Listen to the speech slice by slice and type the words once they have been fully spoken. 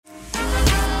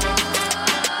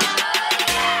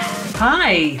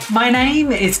Hi, my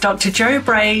name is Dr. Jo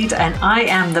Braid and I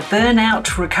am the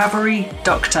Burnout Recovery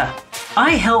Doctor.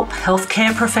 I help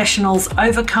healthcare professionals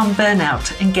overcome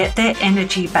burnout and get their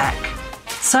energy back.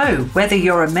 So, whether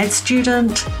you're a med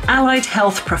student, allied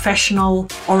health professional,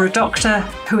 or a doctor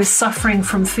who is suffering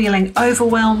from feeling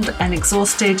overwhelmed and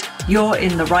exhausted, you're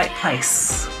in the right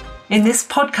place. In this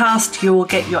podcast, you will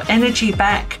get your energy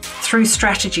back through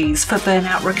strategies for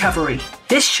burnout recovery.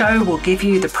 This show will give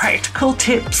you the practical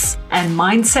tips and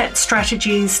mindset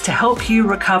strategies to help you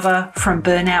recover from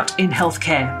burnout in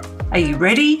healthcare. Are you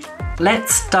ready?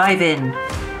 Let's dive in.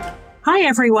 Hi,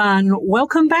 everyone.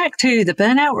 Welcome back to the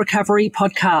Burnout Recovery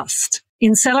Podcast.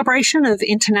 In celebration of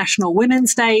International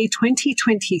Women's Day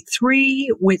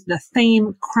 2023, with the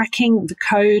theme Cracking the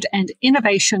Code and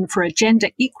Innovation for a Gender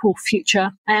Equal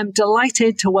Future, I am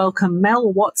delighted to welcome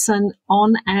Mel Watson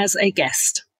on as a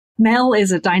guest. Mel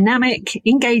is a dynamic,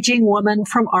 engaging woman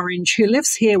from Orange who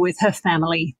lives here with her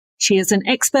family. She is an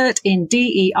expert in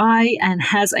DEI and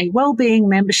has a wellbeing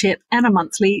membership and a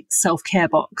monthly self-care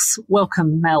box.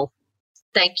 Welcome, Mel.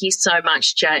 Thank you so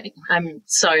much, Jane. I'm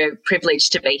so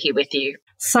privileged to be here with you.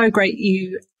 So great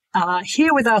you are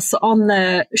here with us on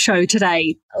the show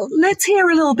today. Let's hear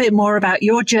a little bit more about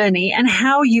your journey and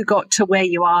how you got to where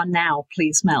you are now,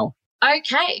 please, Mel.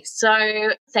 Okay,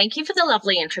 so thank you for the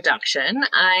lovely introduction.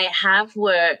 I have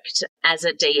worked as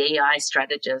a DEI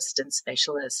strategist and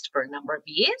specialist for a number of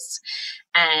years,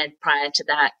 and prior to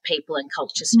that, people and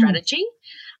culture strategy.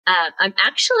 I'm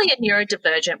actually a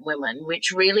neurodivergent woman,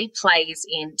 which really plays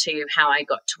into how I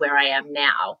got to where I am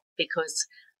now, because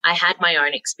I had my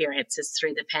own experiences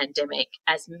through the pandemic,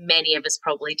 as many of us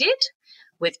probably did,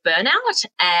 with burnout,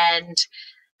 and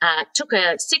took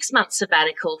a 6-month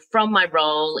sabbatical from my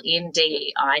role in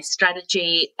DEI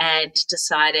strategy and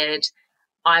decided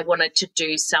I wanted to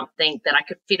do something that I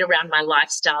could fit around my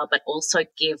lifestyle but also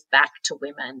give back to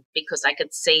women, because I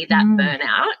could see that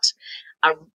burnout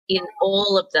in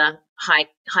all of the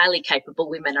highly capable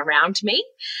women around me.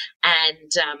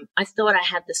 And I thought I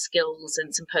had the skills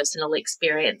and some personal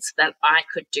experience that I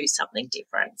could do something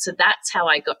different. So that's how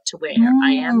I got to where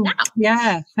I am now.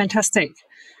 Yeah, fantastic.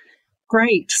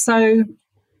 Great. So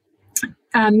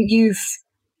you've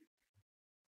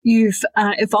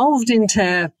evolved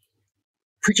into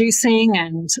producing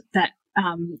and that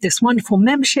this wonderful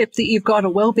membership that you've got, a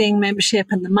wellbeing membership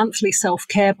and the monthly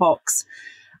self-care box.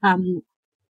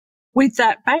 With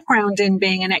that background in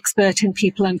being an expert in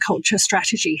people and culture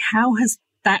strategy, how has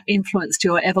that influenced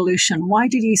your evolution? Why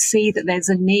did you see that there's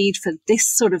a need for this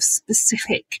sort of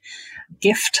specific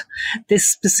gift, this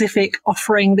specific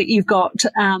offering that you've got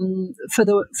for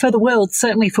the world,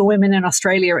 certainly for women in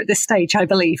Australia at this stage, I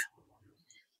believe?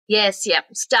 Yes, yeah.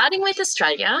 Starting with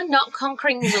Australia, not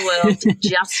conquering the world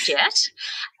just yet.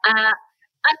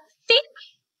 I think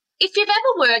if you've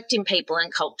ever worked in people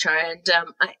and culture, and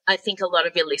I think a lot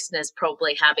of your listeners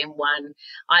probably have in one,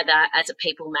 either as a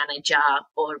people manager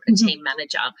or a team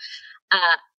manager,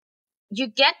 you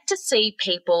get to see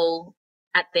people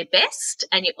at their best,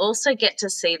 and you also get to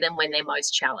see them when they're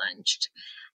most challenged.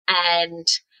 And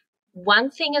one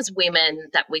thing as women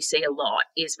that we see a lot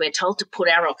is we're told to put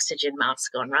our oxygen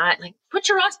mask on, right? Like, put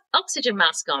your oxygen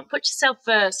mask on, put yourself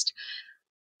first.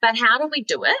 But how do we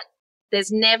do it?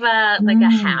 There's never like a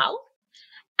how.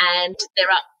 And there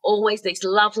are always these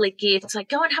lovely gifts, like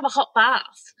go and have a hot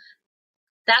bath.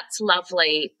 That's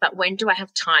lovely, but when do I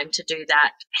have time to do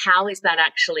that? How is that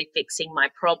actually fixing my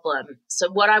problem?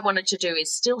 So what I wanted to do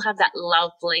is still have that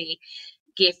lovely,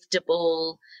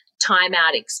 giftable, time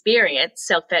out experience,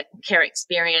 self-care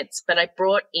experience, but I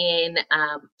brought in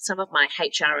some of my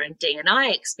HR and D&I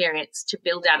experience to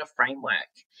build out a framework.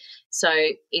 So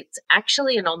it's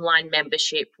actually an online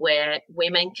membership where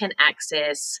women can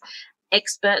access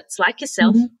experts like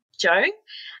yourself, Jo,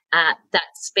 that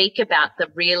speak about the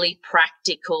really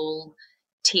practical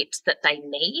tips that they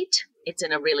need. It's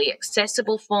in a really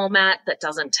accessible format that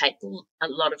doesn't take a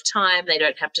lot of time. They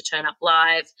don't have to turn up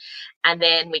live. And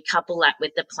then we couple that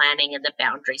with the planning and the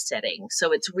boundary setting.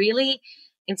 So it's really,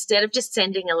 instead of just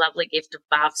sending a lovely gift of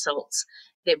bath salts,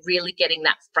 they're really getting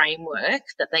that framework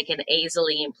that they can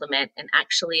easily implement and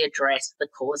actually address the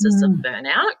causes of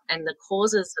burnout and the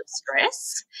causes of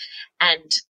stress.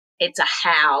 And it's a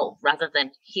how rather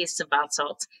than here's some bath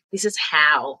salts. This is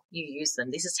how you use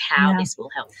them. This is how this will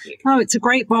help you. Oh, it's a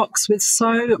great box with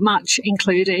so much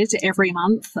included every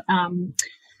month,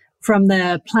 from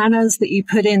the planners that you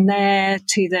put in there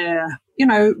to the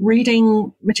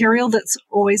reading material that's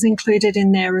always included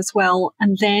in there as well.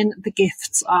 And then the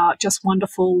gifts are just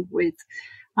wonderful, with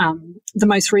the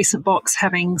most recent box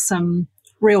having some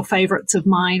real favourites of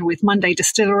mine with Monday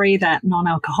Distillery, that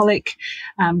non-alcoholic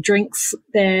drinks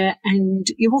there. And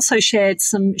you also shared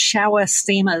some shower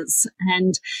steamers,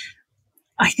 and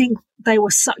I think they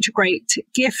were such a great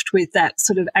gift with that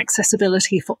sort of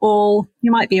accessibility for all.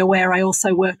 You might be aware I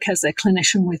also work as a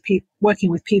clinician with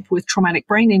working with people with traumatic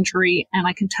brain injury, and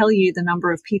I can tell you the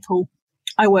number of people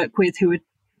I work with who would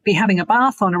be having a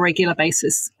bath on a regular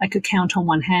basis. I could count on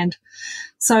one hand.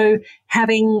 So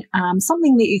having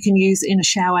something that you can use in a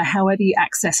shower, however you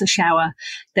access a shower,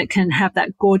 that can have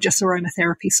that gorgeous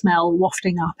aromatherapy smell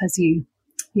wafting up as you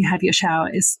have your shower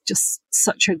is just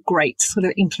such a great sort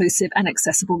of inclusive and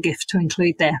accessible gift to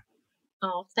include there.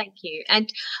 Oh, thank you.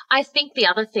 And I think the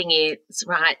other thing is,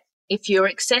 right, if you're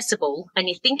accessible and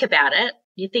you think about it,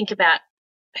 you think about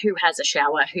who has a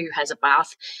shower, who has a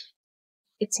bath.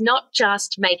 It's not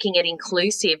just making it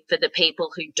inclusive for the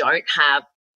people who don't have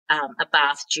a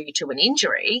bath due to an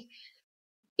injury.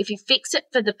 If you fix it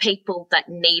for the people that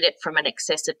need it from an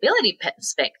accessibility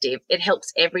perspective, it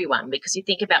helps everyone, because you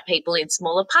think about people in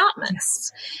small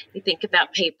apartments. Yes. You think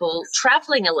about people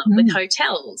traveling a lot with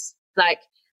hotels. Like,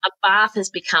 a bath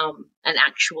has become an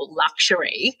actual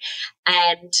luxury.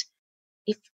 And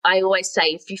I always say,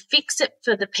 if you fix it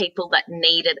for the people that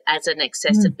need it as an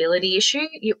accessibility issue,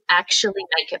 you actually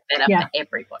make it better for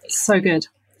everybody. So good.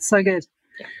 So good.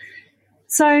 Yeah.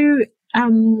 So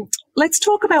let's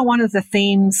talk about one of the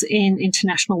themes in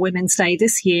International Women's Day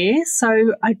this year.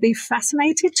 So I'd be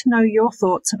fascinated to know your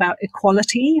thoughts about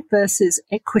equality versus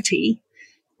equity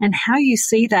and how you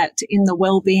see that in the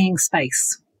well-being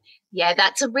space. Yeah,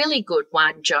 that's a really good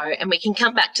one, Jo, and we can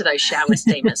come back to those shower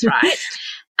steamers, right?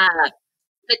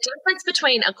 The difference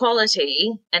between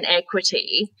equality and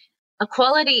equity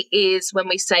is when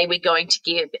we say we're going to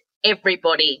give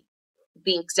everybody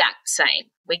the exact same.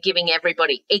 We're giving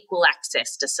everybody equal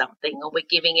access to something, or we're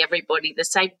giving everybody the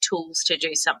same tools to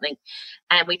do something.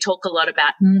 And we talk a lot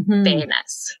about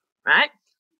fairness, right?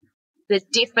 The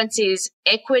difference is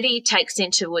equity takes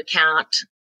into account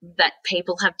that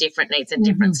people have different needs and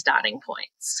different starting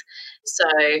points. So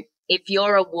if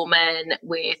you're a woman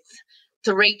with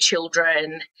 3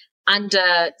 children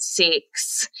under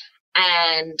 6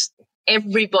 and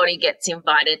everybody gets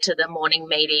invited to the morning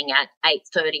meeting at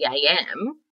 8:30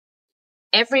 a.m.,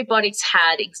 everybody's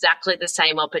had exactly the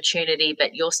same opportunity,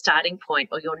 but your starting point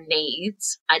or your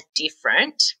needs are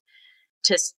different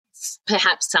to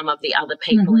perhaps some of the other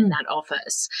people in that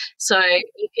office. So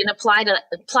you can apply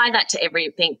that to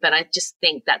everything, but I just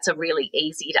think that's a really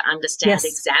easy to understand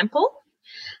example.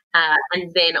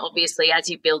 And then obviously as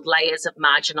you build layers of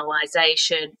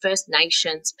marginalisation, First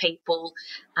Nations people,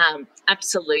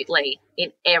 absolutely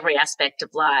in every aspect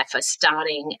of life are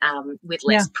starting with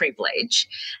less privilege,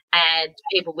 and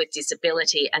people with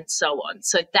disability and so on.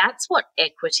 So that's what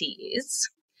equity is.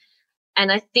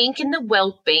 And I think in the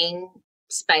wellbeing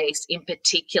space in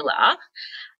particular,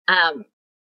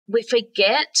 we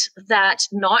forget that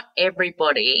not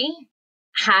everybody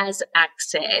has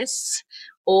access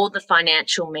or the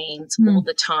financial means all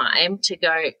the time to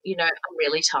go, I'm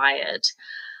really tired.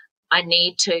 I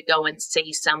need to go and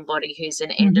see somebody who's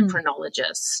an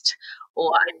endocrinologist,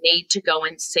 or I need to go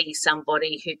and see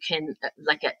somebody who can,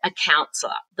 like a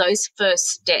counsellor. Those first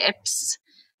steps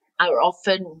are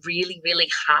often really, really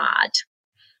hard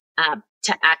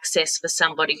to access for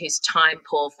somebody who's time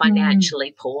poor,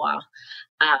 financially poor,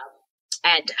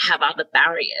 and have other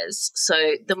barriers.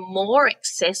 So the more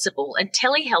accessible, and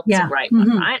telehealth's a great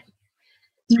one, right,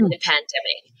 through the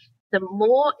pandemic, the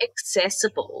more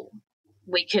accessible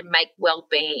we can make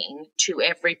well-being to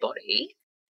everybody,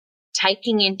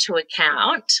 taking into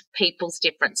account people's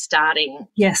different starting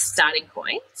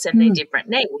points and their different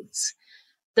needs,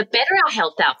 the better our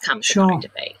health outcomes are going to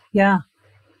be. Yeah.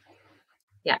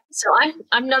 Yeah. So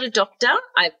I'm not a doctor.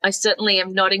 I certainly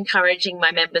am not encouraging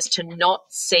my members to not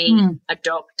see a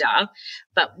doctor,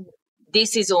 but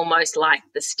this is almost like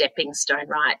the stepping stone,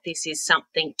 right? This is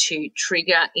something to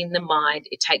trigger in the mind.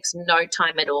 It takes no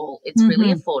time at all. It's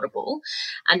really affordable,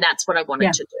 and that's what I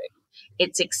wanted to do.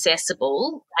 It's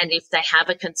accessible, and if they have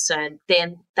a concern,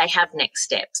 then they have next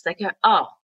steps. They go, oh,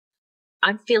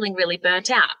 I'm feeling really burnt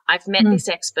out. I've met this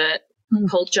expert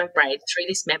called Jo Braid through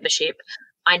this membership.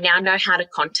 I now know how to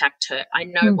contact her. I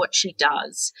know what she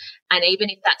does. And even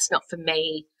if that's not for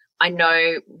me, I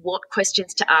know what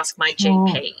questions to ask my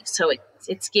GP. So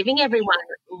it's giving everyone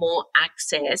more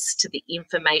access to the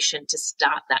information to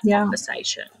start that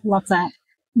conversation. Love that.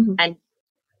 And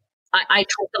I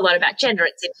talk a lot about gender.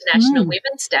 It's International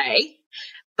Women's Day,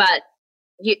 but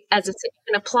as I said,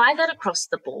 you can apply that across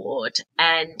the board,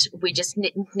 and we just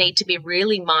need to be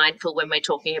really mindful when we're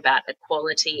talking about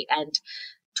equality and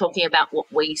talking about what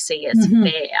we see as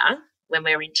fair when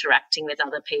we're interacting with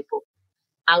other people,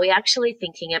 are we actually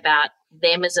thinking about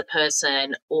them as a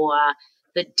person or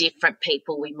the different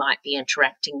people we might be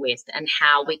interacting with and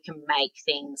how we can make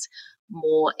things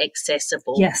more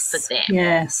accessible for them?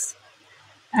 Yes,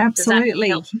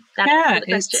 absolutely.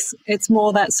 It's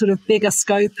more that sort of bigger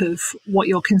scope of what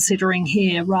you're considering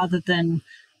here rather than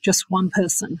just one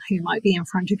person who might be in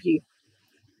front of you.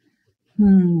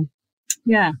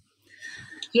 Yeah.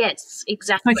 Yes,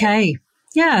 exactly. Okay.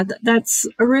 Yeah, that's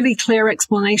a really clear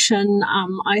explanation.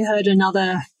 I heard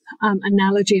another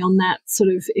analogy on that, sort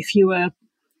of if you were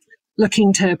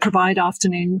looking to provide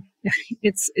afternoon,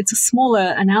 it's a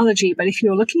smaller analogy, but if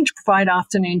you're looking to provide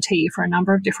afternoon tea for a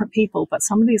number of different people, but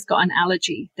somebody's got an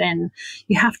allergy, then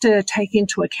you have to take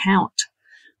into account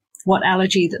what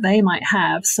allergy that they might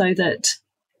have so that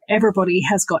everybody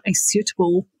has got a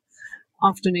suitable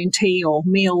afternoon tea or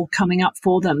meal coming up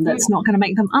for them that's not going to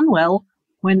make them unwell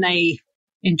when they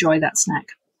enjoy that snack.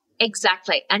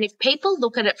 Exactly. And if people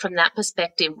look at it from that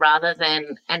perspective rather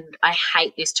than, and I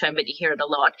hate this term, but you hear it a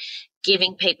lot,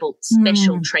 giving people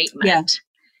special treatment,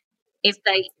 if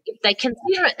they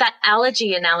consider it, that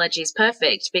allergy analogy is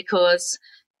perfect because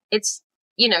it's,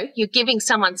 you're giving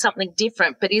someone something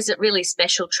different, but is it really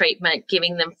special treatment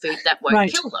giving them food that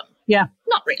won't kill them? Yeah.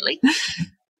 Not really.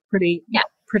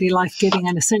 Pretty life-giving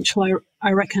and essential,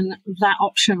 I reckon, that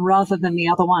option rather than the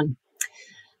other one.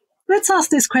 Let's ask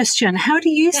this question. How do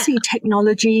you see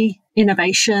technology,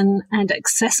 innovation and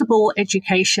accessible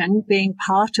education being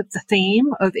part of the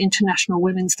theme of International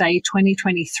Women's Day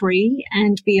 2023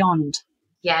 and beyond?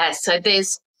 Yeah, so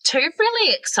there's two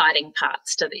really exciting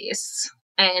parts to this.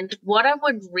 And what I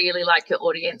would really like your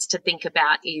audience to think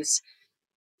about is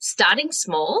starting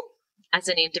small as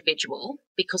an individual,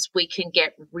 because we can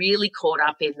get really caught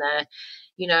up in the,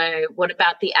 what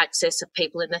about the access of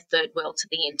people in the third world to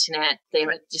the internet? There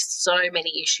are just so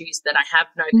many issues that I have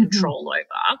no control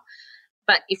over.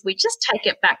 But if we just take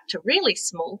it back to really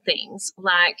small things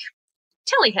like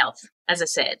telehealth, as I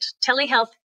said,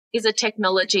 telehealth is a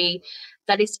technology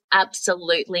that is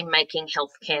absolutely making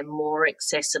healthcare more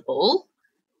accessible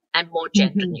and more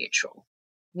gender neutral.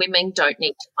 Women don't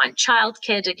need to find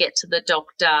childcare to get to the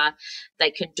doctor.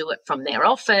 They can do it from their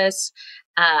office,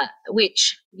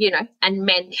 which, and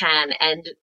men can and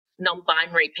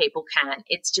non-binary people can.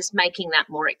 It's just making that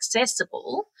more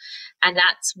accessible. And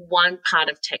that's one part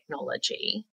of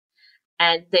technology.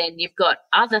 And then you've got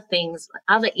other things,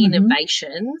 other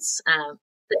innovations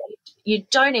that you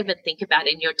don't even think about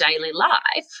in your daily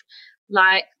life,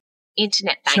 like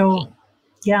internet banking. Sure.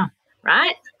 Yeah.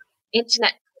 Right?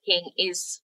 Internet banking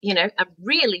is, a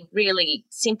really, really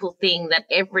simple thing that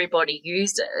everybody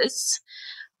uses.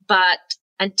 But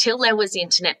until there was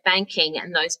internet banking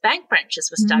and those bank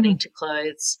branches were starting to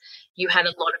close, you had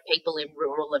a lot of people in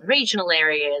rural and regional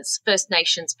areas, First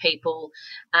Nations people,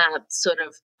 sort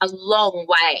of a long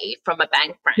way from a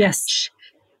bank branch,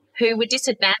 who were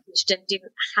disadvantaged and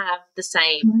didn't have the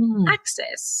same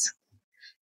access.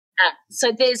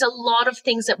 So there's a lot of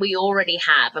things that we already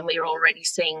have and we're already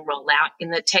seeing roll out in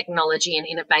the technology and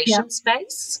innovation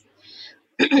space.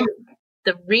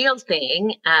 The real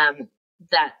thing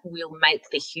that will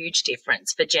make the huge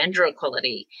difference for gender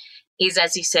equality is,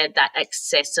 as you said, that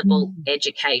accessible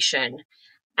education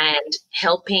and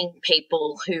helping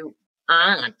people who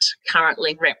aren't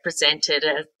currently represented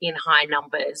in high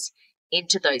numbers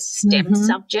into those STEM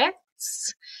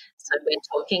subjects. So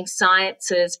we're talking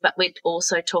sciences, but we're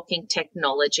also talking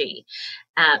technology.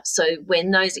 So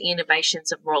when those innovations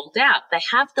have rolled out, they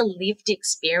have the lived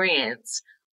experience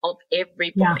of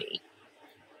everybody.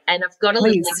 And I've got a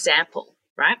little example,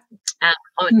 right,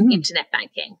 on internet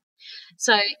banking.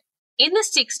 So in the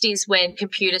 60s, when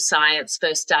computer science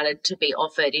first started to be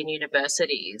offered in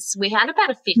universities, we had about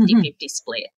a 50-50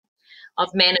 split of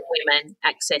men and women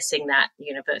accessing that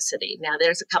university. Now,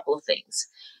 there's a couple of things.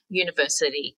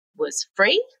 University was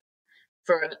free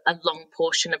for a long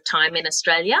portion of time in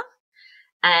Australia,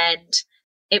 and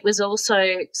it was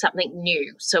also something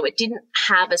new. So it didn't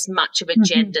have as much of a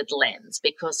gendered lens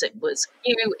because it was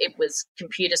new, it was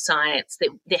computer science.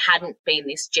 There hadn't been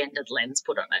this gendered lens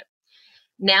put on it.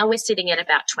 Now we're sitting at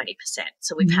about 20%.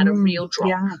 So we've had a real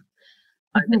drop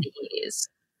over the years.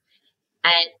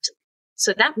 And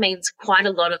so that means quite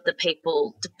a lot of the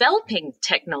people developing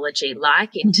technology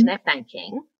like internet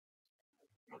banking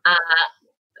are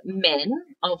men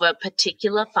of a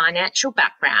particular financial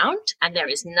background, and there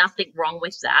is nothing wrong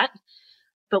with that.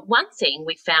 But one thing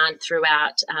we found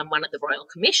throughout one of the Royal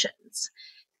Commissions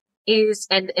is,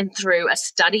 and through a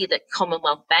study that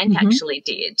Commonwealth Bank actually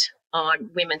did on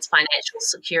women's financial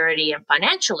security and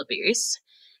financial abuse,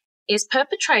 is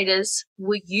perpetrators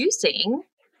were using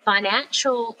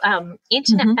financial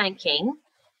internet banking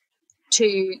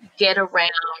to get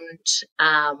around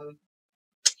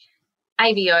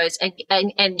AVOs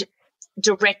and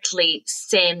directly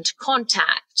send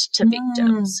contact to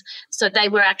victims. So they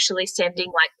were actually sending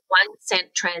like 1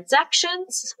 cent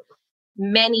transactions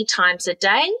many times a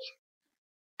day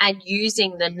and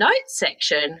using the notes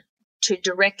section to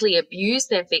directly abuse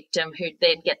their victim, who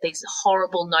then get these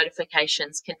horrible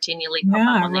notifications continually pop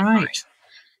up on their phone.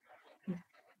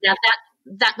 Now,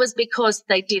 that was because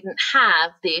they didn't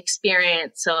have the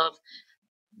experience of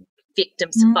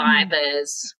victim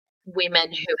survivors,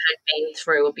 women who had been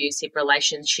through abusive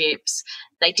relationships.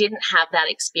 They didn't have that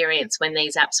experience when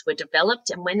these apps were developed,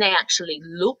 and when they actually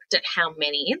looked at how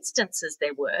many instances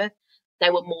there were, they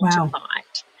were mortified. Wow.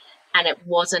 And it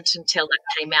wasn't until that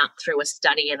came out through a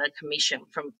study and a commission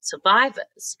from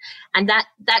survivors. And that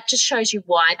just shows you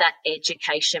why that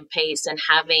education piece and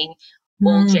having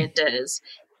all genders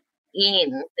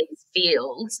in these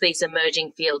fields, these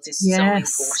emerging fields, is so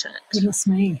important. Goodness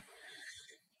me.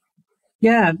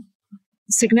 Yeah,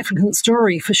 significant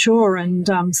story for sure, and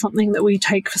something that we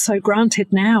take for so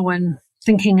granted now, and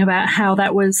thinking about how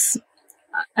that was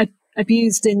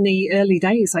abused in the early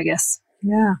days, I guess.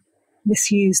 Yeah,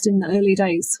 misused in the early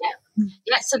days.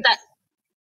 Yeah, so that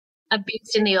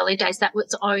abused in the early days, that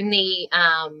was only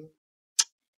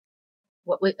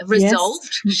resolved,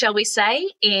 shall we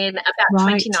say, in about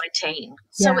 2019.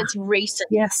 So it's recent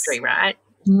history, right?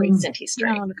 Recent history.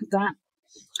 Oh, look at that.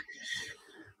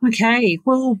 Okay,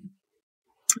 well,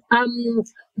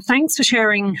 thanks for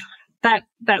sharing that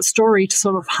story to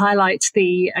sort of highlight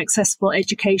the accessible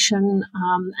education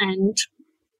and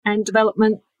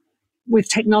development with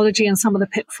technology and some of the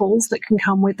pitfalls that can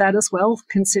come with that as well,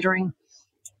 considering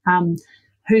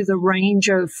who the range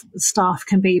of staff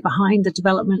can be behind the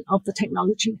development of the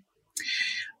technology.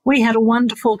 We had a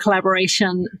wonderful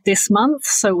collaboration this month.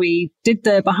 So we did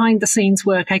the behind the scenes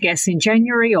work, I guess, in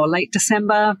January or late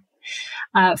December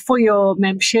for your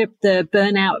membership, the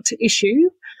Burnout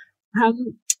issue.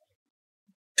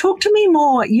 Talk to me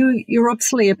more. You're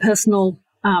obviously a personal,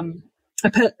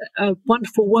 a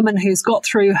wonderful woman who's got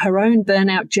through her own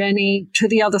burnout journey to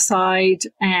the other side,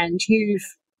 and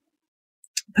you've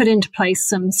put into place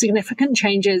some significant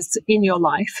changes in your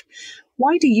life.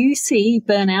 Why do you see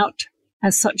burnout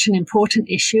as such an important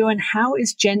issue, and how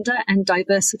is gender and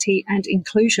diversity and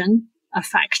inclusion a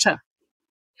factor?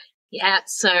 Yeah,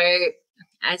 so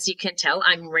as you can tell,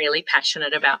 I'm really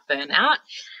passionate about burnout,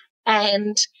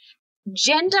 and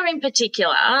gender in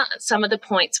particular. Some of the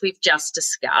points we've just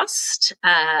discussed,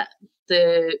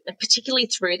 particularly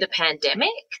through the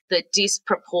pandemic, the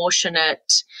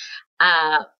disproportionate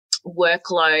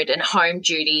workload and home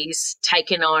duties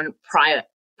taken on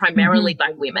primarily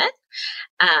by women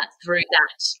through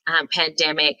that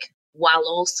pandemic, while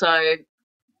also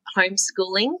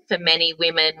homeschooling for many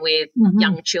women with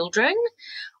young children,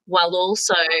 while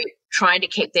also trying to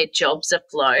keep their jobs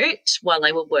afloat while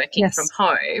they were working from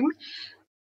home.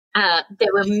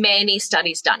 There were many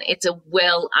studies done. It's a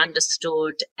well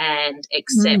understood and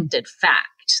accepted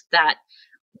fact that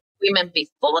women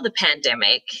before the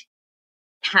pandemic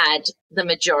had the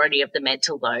majority of the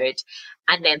mental load,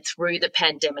 and then through the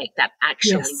pandemic that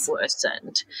actually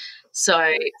worsened.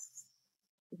 So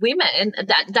women,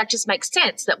 that just makes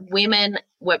sense that women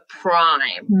were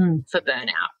prime for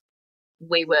burnout.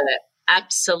 We were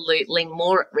absolutely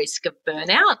more at risk of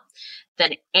burnout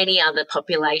than any other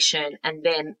population. And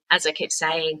then, as I keep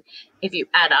saying, if you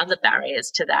add other barriers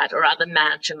to that or other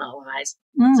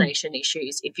marginalisation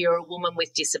issues, if you're a woman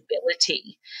with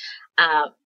disability,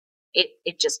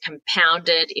 it just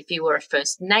compounded. If you were a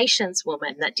First Nations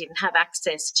woman that didn't have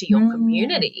access to your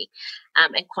community,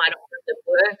 and quite a lot of the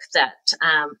work that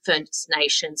First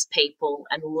Nations people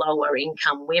and lower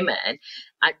income women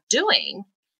are doing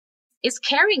is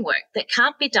caring work that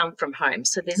can't be done from home.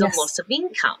 So there's a loss of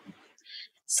income.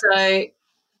 So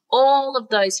all of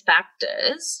those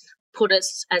factors put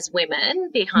us as women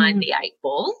behind the eight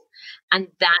ball, and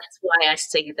that's why I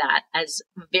see that as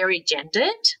very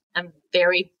gendered and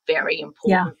very, very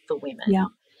important for women. Yeah.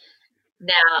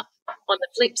 Now, on the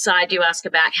flip side, you ask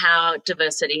about how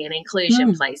diversity and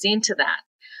inclusion plays into that.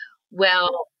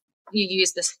 Well, you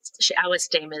use the shower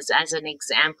steamers as an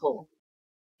example.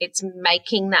 It's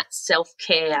making that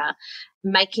self-care,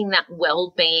 making that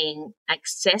well-being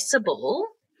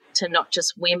accessible to not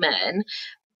just women,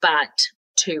 but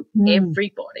to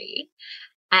everybody.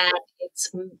 And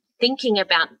it's thinking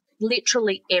about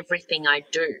literally everything I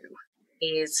do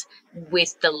is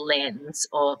with the lens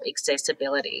of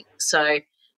accessibility. So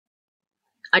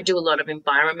I do a lot of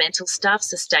environmental stuff,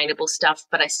 sustainable stuff,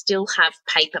 but I still have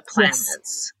paper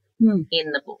planners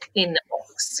in the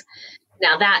box.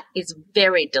 Now, that is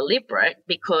very deliberate,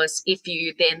 because if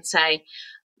you then say,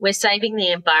 we're saving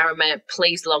the environment,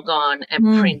 please log on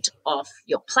and print off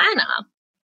your planner,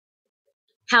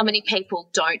 how many people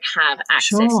don't have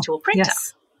access to a printer?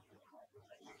 Yes.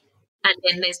 And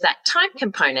then there's that time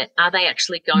component. Are they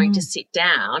actually going to sit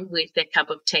down with their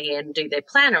cup of tea and do their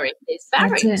planner? There's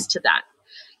barriers to that.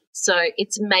 So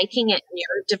it's making it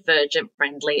neurodivergent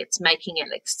friendly. It's making it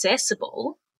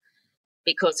accessible,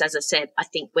 because, as I said, I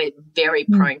think we're very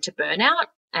prone to burnout,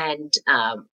 and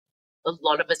a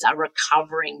lot of us are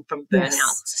recovering from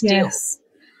burnout still. Yes.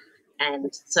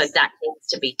 And so that needs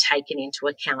to be taken into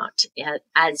account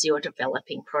as you're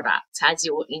developing products, as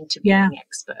you're interviewing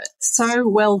experts. So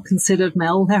well considered,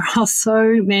 Mel. There are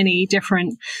so many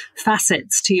different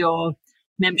facets to your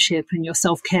membership and your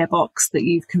self-care box that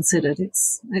you've considered.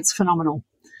 It's phenomenal.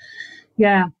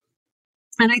 Yeah.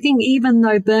 And I think even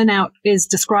though burnout is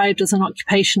described as an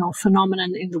occupational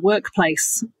phenomenon in the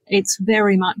workplace, it's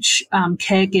very much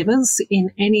caregivers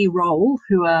in any role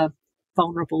who are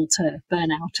vulnerable to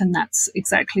burnout. And that's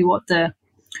exactly what the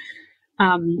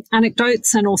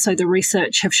anecdotes and also the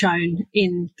research have shown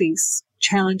in these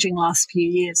challenging last few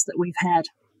years that we've had.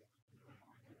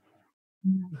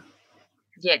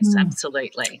 Yes,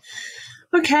 absolutely.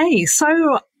 Okay,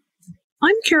 so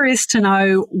I'm curious to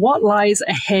know what lies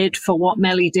ahead for what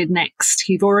Melly did next.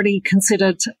 You've already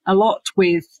considered a lot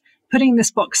with putting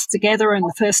this box together, and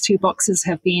the first 2 boxes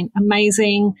have been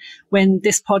amazing. When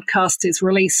this podcast is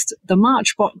released, the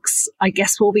March box, I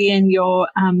guess, will be in your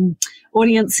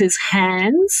audience's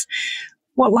hands.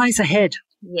 What lies ahead?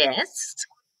 Yes.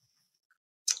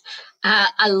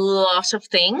 A lot of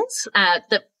things.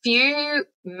 The few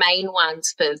main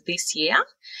ones for this year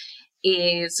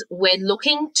is we're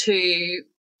looking to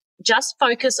just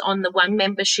focus on the one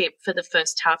membership for the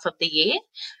first half of the year,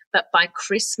 but by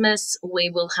Christmas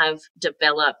we will have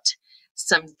developed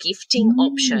some gifting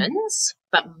options,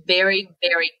 but very,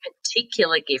 very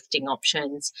particular gifting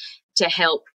options to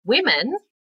help women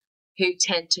who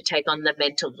tend to take on the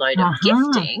mental load of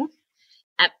gifting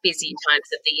at busy times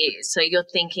of the year. So you're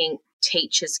thinking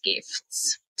teachers'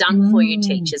 gifts, done for you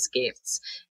teachers' gifts,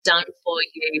 done for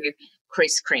you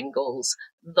Kris Kringles,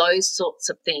 those sorts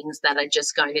of things that are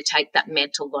just going to take that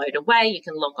mental load away. You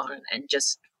can log on and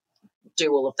just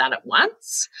do all of that at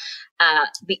once.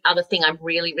 The other thing I'm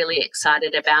really, really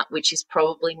excited about, which is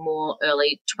probably more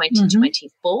early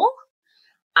 2024,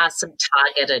 are some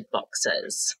targeted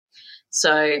boxes.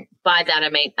 So by that I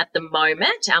mean, at the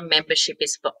moment, our membership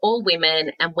is for all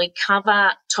women, and we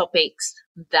cover topics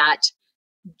that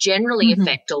generally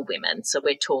affect all women. So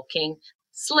we're talking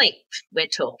sleep, we're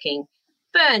talking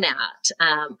burnout.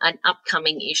 An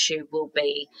upcoming issue will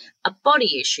be a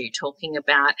body issue, talking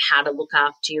about how to look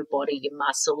after your body, your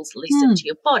muscles, listen to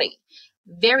your body.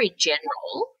 Very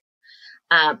general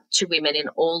to women in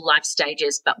all life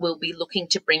stages, but we'll be looking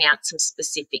to bring out some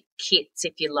specific kits,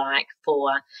 if you like,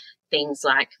 for things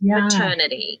like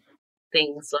maternity,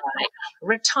 things like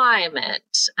retirement,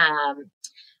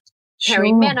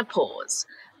 perimenopause,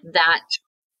 that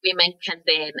women can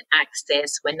then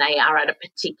access when they are at a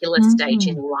particular stage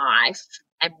in life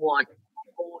and want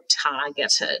more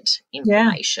targeted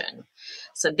information.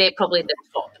 So they're probably the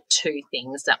top 2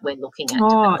 things that we're looking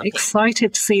at.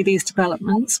 Excited to see these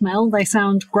developments, Mel. They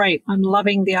sound great. I'm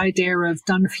loving the idea of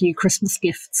done for you Christmas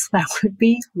gifts. That would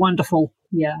be wonderful.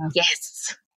 Yeah.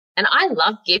 Yes. And I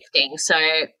love gifting. So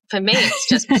for me, it's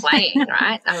just playing,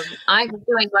 right? I'm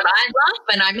doing what I love,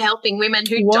 and I'm helping women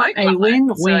who don't love it. What a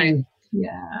win-win.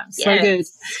 Yeah, so good.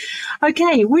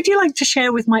 Okay, would you like to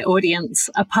share with my audience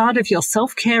a part of your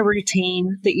self-care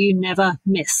routine that you never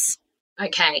miss?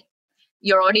 Okay,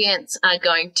 your audience are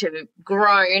going to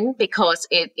groan because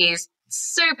it is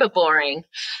super boring,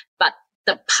 but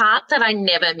the part that I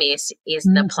never miss is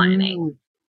the planning.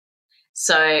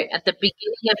 So at the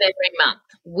beginning of every month,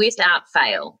 without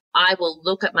fail, I will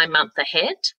look at my month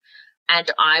ahead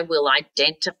and I will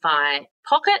identify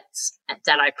pockets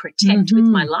that I protect with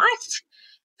my life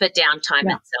for downtime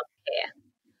and self-care.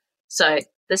 So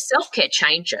the self-care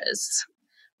changes.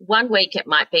 One week it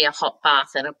might be a hot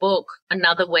bath and a book.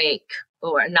 Another week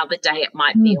or another day it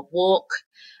might be a walk.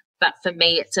 But for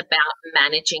me, it's about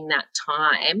managing that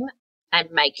time and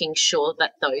making sure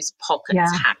that those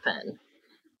pockets happen.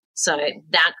 So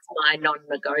that's my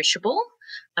non-negotiable.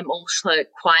 I'm also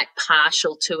quite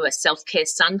partial to a self-care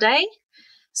Sunday.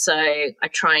 So I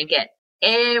try and get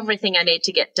everything I need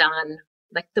to get done,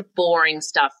 like the boring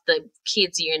stuff, the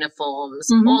kids'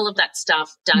 uniforms, all of that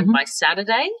stuff done by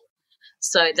Saturday,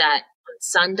 so that on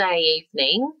Sunday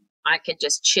evening, I can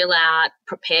just chill out,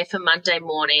 prepare for Monday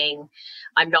morning.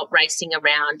 I'm not racing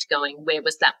around going, where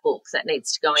was that book that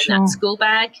needs to go in that school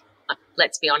bag?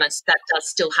 Let's be honest, that does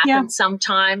still happen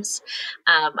sometimes.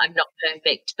 I'm not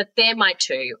perfect, but they're my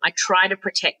two. I try to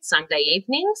protect Sunday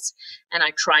evenings, and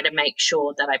I try to make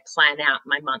sure that I plan out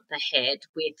my month ahead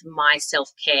with my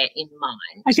self-care in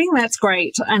mind. I think that's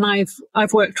great. And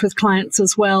I've worked with clients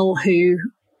as well who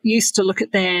used to look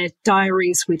at their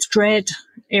diaries with dread.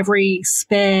 Every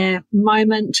spare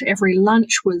moment, every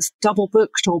lunch was double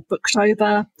booked or booked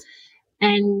over.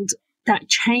 And that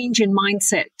change in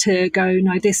mindset to go,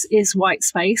 no, this is white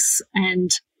space,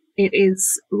 and it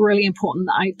is really important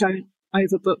that I don't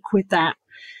overbook with that.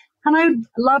 And I would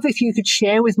love if you could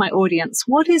share with my audience,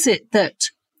 what is it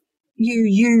that you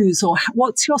use, or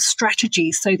what's your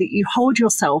strategy so that you hold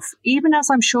yourself, even as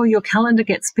I'm sure your calendar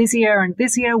gets busier and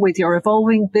busier with your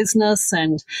evolving business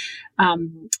and,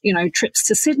 trips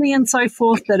to Sydney and so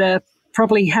forth that are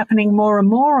probably happening more and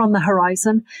more on the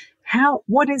horizon.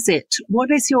 What is it?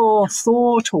 What is your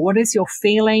thought, or what is your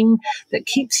feeling that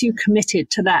keeps you committed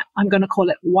to that? I'm going to call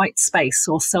it white space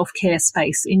or self-care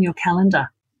space in your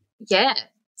calendar. Yeah.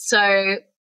 So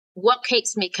what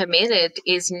keeps me committed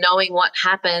is knowing what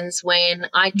happens when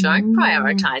I don't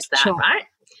prioritize that, right?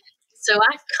 So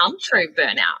I've come through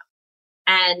burnout,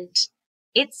 and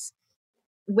it's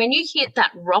when you hit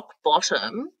that rock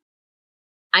bottom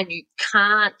and you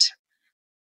can't,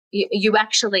 you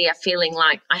actually are feeling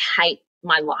like, I hate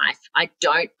my life. I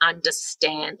don't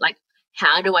understand. Like,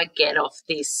 how do I get off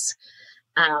this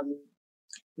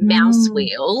mouse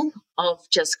wheel of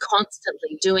just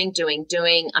constantly doing?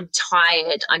 I'm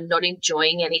tired. I'm not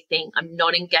enjoying anything. I'm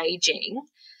not engaging.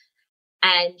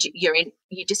 And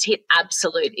you just hit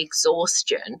absolute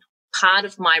exhaustion. Part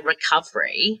of my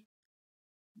recovery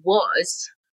was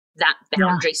that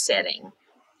boundary setting.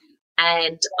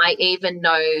 And I even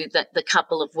know that the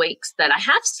couple of weeks that I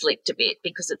have slipped a bit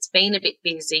because it's been a bit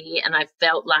busy, and I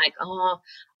felt like, I'll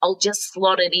just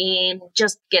slot it in,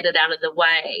 just get it out of the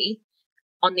way.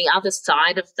 On the other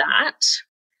side of that,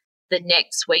 the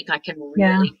next week I can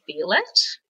really feel it.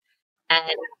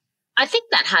 And I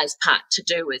think that has part to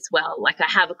do as well. Like, I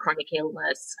have a chronic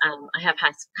illness. I have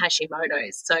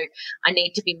Hashimoto's, so I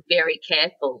need to be very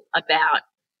careful about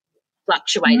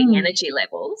fluctuating energy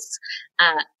levels.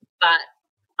 But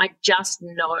I just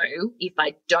know if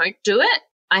I don't do it,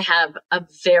 I have a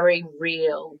very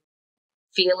real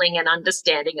feeling and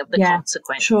understanding of the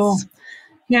consequences. Sure.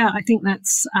 Yeah, I think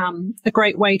that's a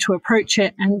great way to approach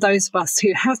it. And those of us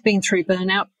who have been through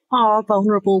burnout are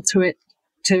vulnerable to it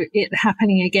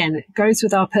happening again. It goes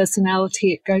with our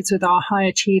personality. It goes with our high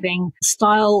achieving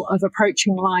style of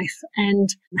approaching life,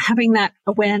 and having that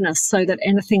awareness so that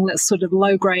anything that's sort of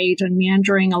low grade and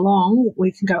meandering along,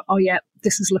 we can go, oh yeah,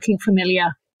 this is looking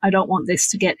familiar. I don't want this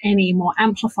to get any more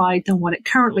amplified than what it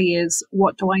currently is.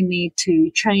 What do I need to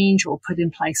change or put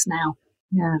in place now?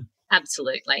 Yeah.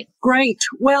 Absolutely. Great.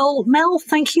 Well, Mel,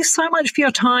 thank you so much for your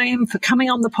time, for coming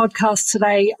on the podcast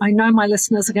today. I know my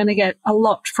listeners are going to get a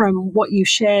lot from what you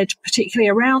shared, particularly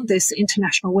around this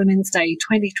International Women's Day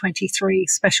 2023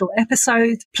 special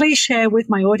episode. Please share with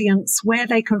my audience where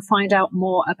they can find out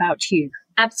more about you.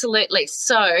 Absolutely.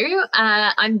 So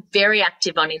I'm very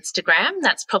active on Instagram.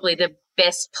 That's probably the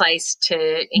best place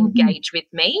to engage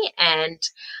with me. And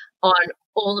on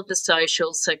all of the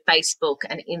socials, so Facebook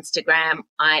and Instagram,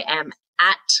 I am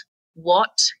at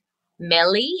what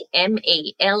Mellie,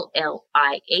 Mellie,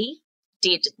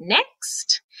 did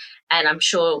next. And I'm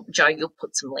sure, Jo, you'll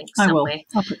put some links somewhere.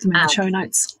 I'll put them in the show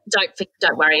notes.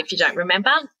 Don't worry if you don't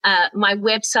remember. My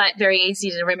website, very easy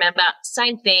to remember.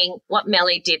 Same thing,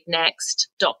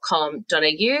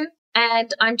 whatmelliedidnext.com.au.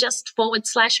 And I'm just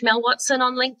 /Mel Watson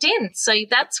on LinkedIn. So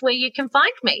that's where you can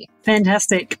find me.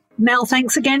 Fantastic. Mel,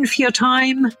 thanks again for your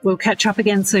time. We'll catch up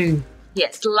again soon.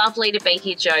 Yes, lovely to be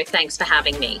here, Jo. Thanks for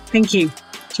having me. Thank you.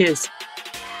 Cheers.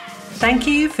 Thank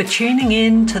you for tuning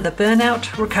in to the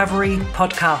Burnout Recovery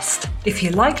Podcast. If you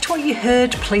liked what you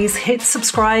heard, please hit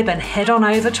subscribe and head on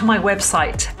over to my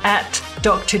website at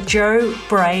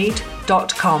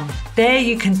drjobraid.com. There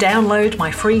you can download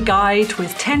my free guide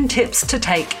with 10 tips to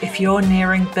take if you're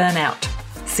nearing burnout.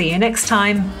 See you next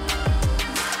time.